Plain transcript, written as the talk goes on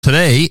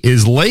today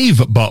is Lev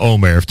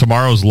Ba'omer. If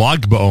tomorrow's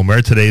Lag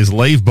Ba'omer, today is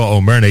Lev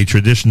Ba'omer, and a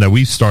tradition that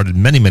we started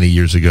many, many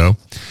years ago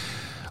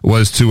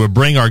was to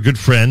bring our good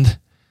friend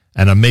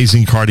and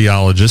amazing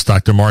cardiologist,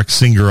 Dr. Mark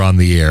Singer, on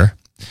the air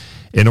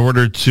in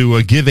order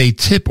to give a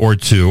tip or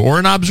two or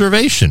an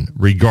observation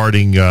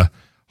regarding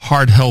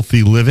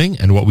heart-healthy living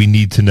and what we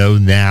need to know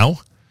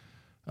now,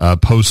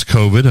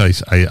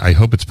 post-COVID. I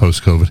hope it's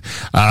post-COVID,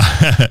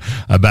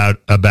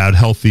 about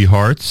healthy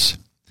hearts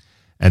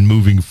and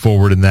moving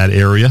forward in that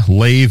area.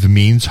 Lev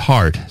means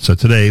heart. So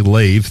today,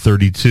 Lev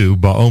 32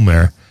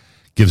 Ba'omer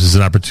gives us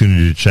an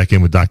opportunity to check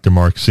in with Dr.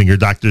 Mark Singer.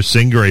 Dr.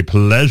 Singer, a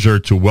pleasure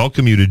to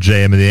welcome you to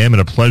JM and the AM, and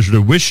a pleasure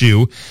to wish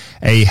you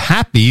a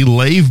happy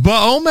Lev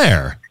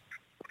Ba'omer.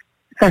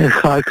 And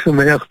Chag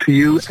Sameach to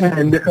you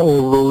and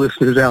all the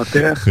listeners out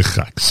there.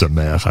 Chag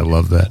Sameach, I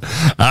love that.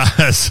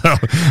 So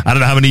I don't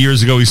know how many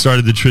years ago we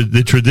started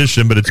the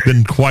tradition, but it's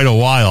been quite a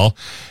while.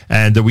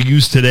 And we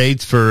use today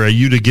for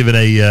you to give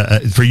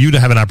it for you to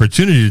have an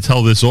opportunity to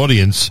tell this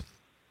audience,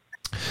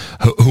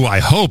 who I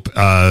hope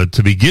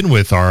to begin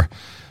with are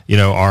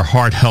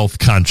heart health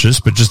conscious,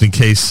 but just in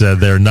case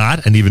they're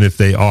not, and even if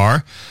they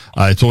are,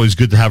 it's always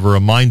good to have a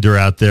reminder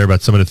out there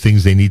about some of the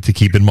things they need to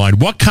keep in mind.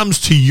 What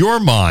comes to your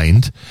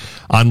mind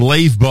on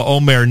Lev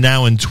Ba'omer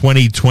now in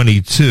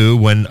 2022,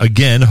 when,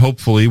 again,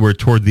 hopefully we're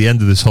toward the end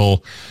of this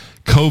whole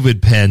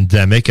COVID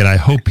pandemic, and I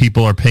hope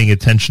people are paying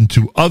attention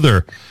to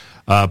other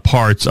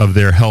parts of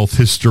their health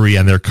history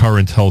and their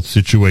current health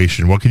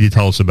situation. What can you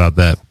tell us about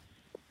that?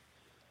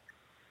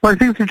 Well, I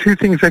think the two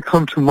things that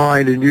come to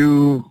mind, and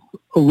you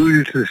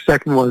alluded to the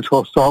second one, so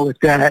I'll start with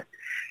that,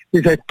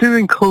 is that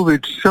during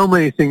COVID, so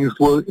many things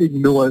were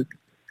ignored.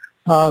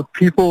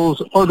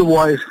 People's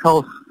otherwise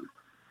health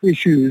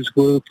issues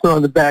were put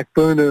on the back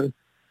burner,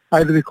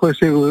 either because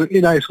they were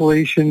in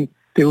isolation,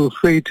 they were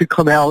afraid to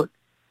come out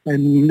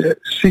and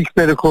seek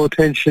medical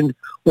attention,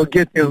 or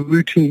get their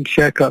routine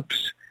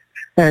checkups.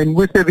 And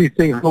with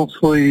everything,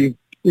 hopefully,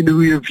 in the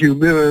rearview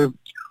mirror,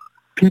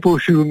 people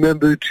should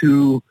remember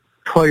to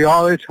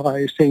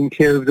prioritize taking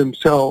care of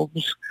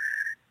themselves.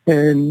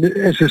 And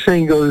as the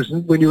saying goes,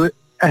 when you're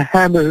a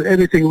hammer,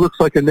 everything looks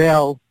like a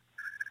nail.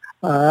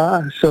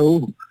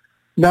 So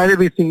not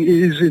everything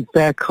is, in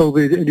fact,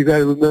 COVID, and you got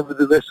to remember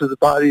the rest of the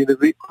body and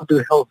the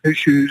other health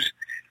issues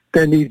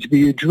that need to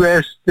be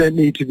addressed, that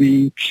need to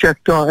be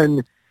checked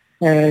on,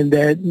 and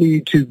that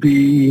need to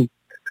be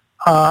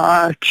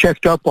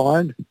checked up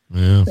on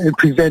and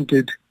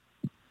prevented.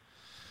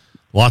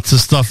 Lots of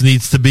stuff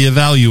needs to be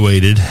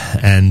evaluated,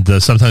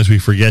 and sometimes we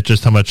forget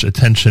just how much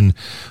attention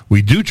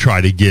we do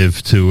try to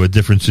give to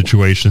different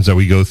situations that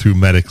we go through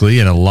medically,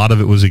 and a lot of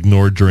it was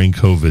ignored during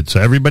COVID. So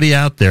everybody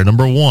out there,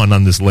 number one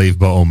on this Lev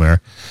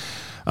Ba'omer,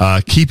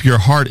 keep your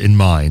heart in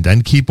mind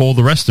and keep all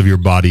the rest of your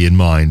body in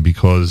mind,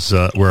 because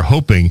we're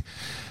hoping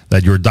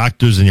that your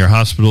doctors and your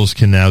hospitals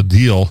can now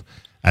deal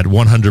at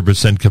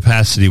 100%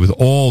 capacity with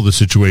all the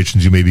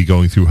situations you may be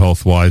going through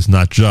health-wise,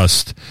 not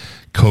just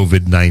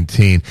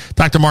COVID-19.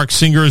 Dr. Mark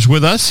Singer is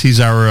with us. He's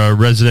our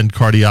resident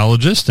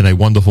cardiologist and a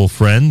wonderful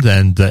friend.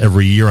 And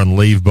every year on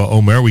Lev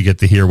Ba'omer, we get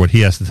to hear what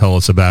he has to tell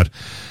us about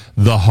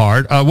the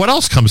heart. What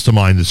else comes to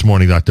mind this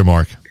morning, Dr.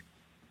 Mark?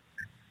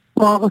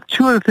 Well,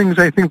 two other things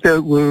I think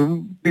that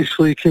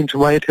recently came to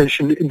my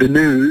attention in the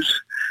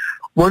news.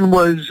 One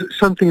was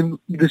something in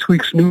this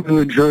week's New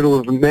England Journal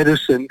of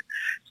Medicine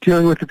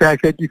dealing with the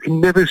fact that you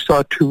can never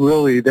start too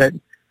early, that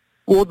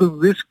all the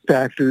risk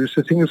factors,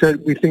 the things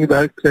that we think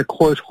about that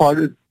cause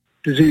heart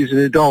disease in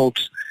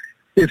adults,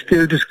 if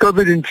they're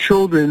discovered in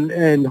children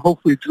and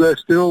hopefully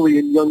addressed early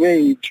in young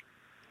age,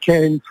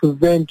 can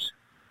prevent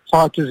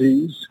heart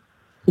disease.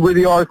 The way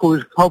the article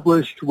was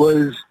published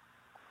was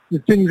the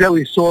things that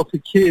we saw for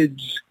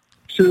kids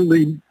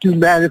certainly do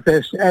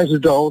manifest as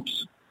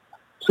adults.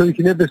 So you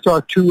can never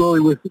start too early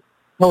with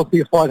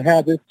healthy heart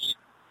habits,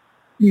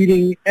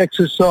 eating,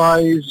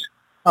 exercise,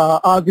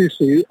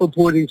 obviously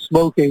avoiding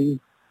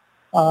smoking,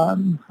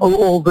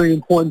 all very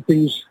important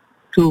things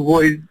to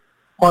avoid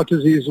heart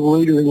disease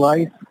later in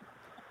life.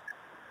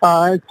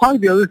 Probably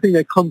the other thing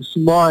that comes to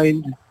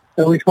mind,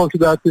 and we talked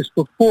about this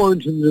before in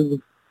terms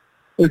of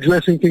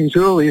addressing things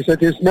early, is that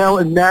there's now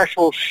a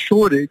national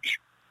shortage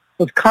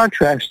of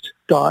contrast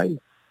dye.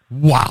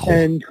 Wow.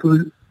 And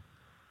for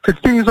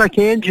things like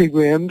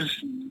angiograms,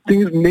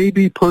 things may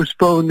be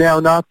postponed now,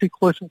 not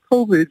because of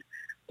COVID,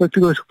 but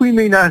because we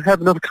may not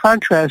have enough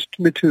contrast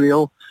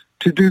material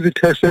to do the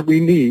test that we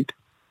need.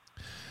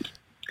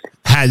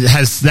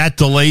 Has that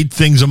delayed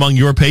things among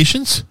your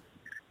patients?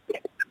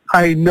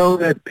 I know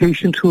that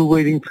patients who are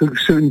waiting for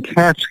certain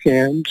CAT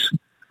scans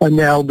are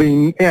now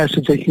being asked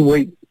if they can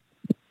wait.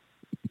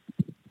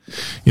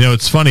 You know,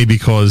 it's funny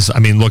because, I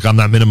mean, look, I'm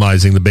not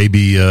minimizing the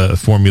baby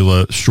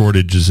formula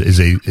shortage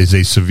is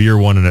a severe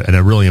one and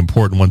a really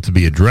important one to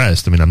be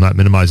addressed. I mean, I'm not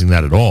minimizing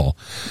that at all.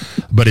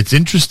 But it's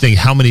interesting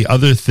how many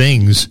other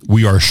things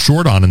we are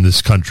short on in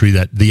this country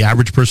that the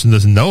average person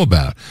doesn't know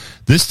about.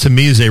 This, to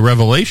me, is a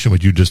revelation,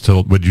 what you just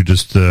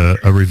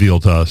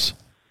revealed to us.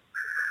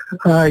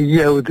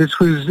 Yeah, this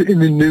was in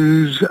the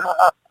news.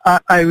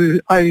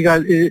 I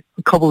got a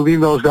couple of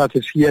emails about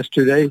this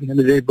yesterday and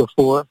the day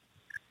before,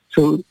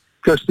 so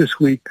just this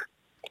week.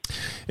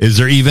 Is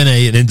there even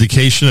an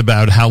indication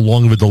about how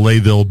long of a delay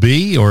there'll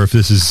be, or if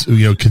this is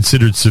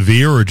considered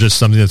severe, or just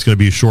something that's going to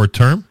be short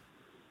term?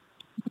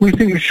 We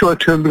think it's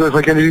short term because,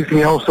 like anything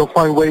else, they'll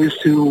find ways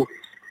to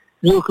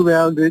work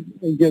around it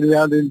and get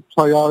around it and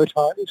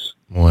prioritize.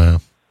 Wow.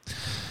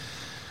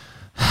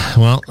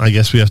 Well, I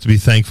guess we have to be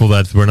thankful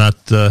that we're not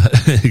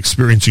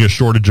experiencing a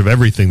shortage of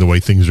everything the way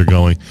things are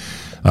going.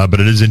 But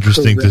it is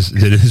interesting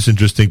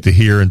to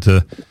hear and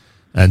to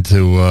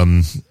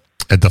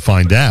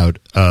find out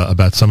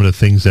about some of the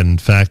things that, in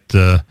fact,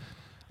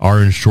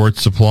 are in short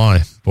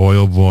supply. Boy,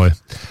 oh boy.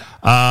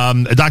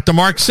 Dr.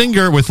 Mark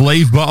Singer with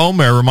Lev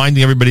Ba'omer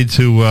reminding everybody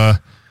to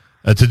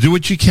do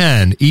what you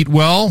can. Eat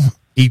well,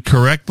 eat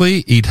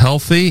correctly, eat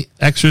healthy,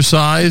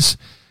 exercise,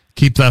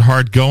 keep that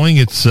heart going.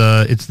 It's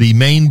the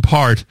main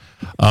part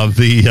of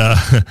the.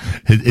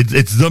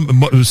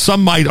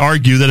 Some might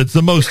argue that it's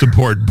the most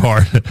important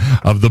part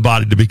of the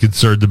body to be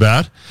concerned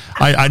about.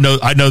 I know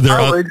there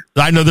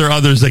are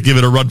others that give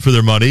it a run for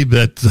their money,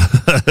 that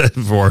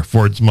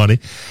for its money.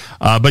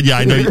 But yeah,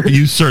 I know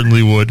you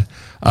certainly would.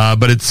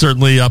 But it's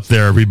certainly up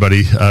there.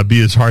 Everybody,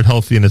 be as heart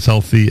healthy and as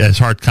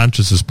heart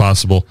conscious as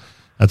possible.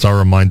 That's our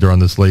reminder on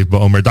this Lev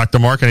Ba'omer. Dr.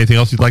 Mark, anything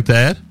else you'd like to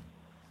add?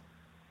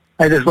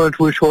 I just wanted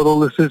to wish all the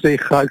listeners a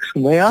Chag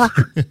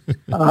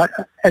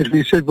Sameach. As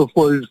we said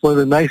before, it's one of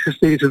the nicest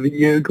days of the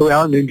year. Go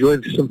out and enjoy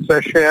some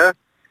fresh air,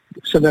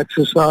 some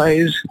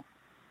exercise,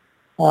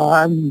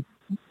 and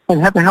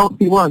have a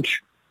healthy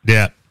lunch.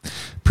 Yeah,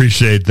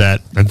 appreciate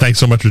that. And thanks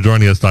so much for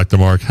joining us, Dr.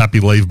 Mark. Happy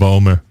Lev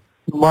Ba'omer.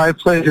 My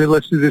pleasure.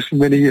 Let's do this for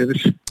many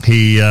years.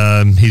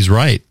 He's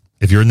right.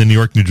 If you're in the New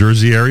York, New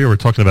Jersey area, we're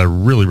talking about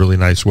really, really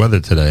nice weather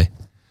today.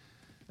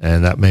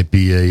 And that might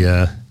be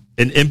an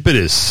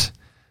impetus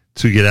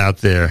to get out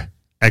there,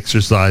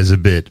 exercise a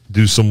bit,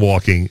 do some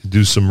walking,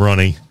 do some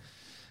running,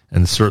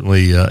 and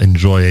certainly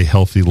enjoy a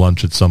healthy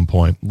lunch at some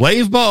point.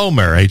 Lev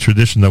Ba'omer, a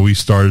tradition that we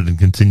started and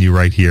continue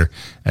right here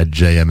at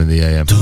JM in the AM.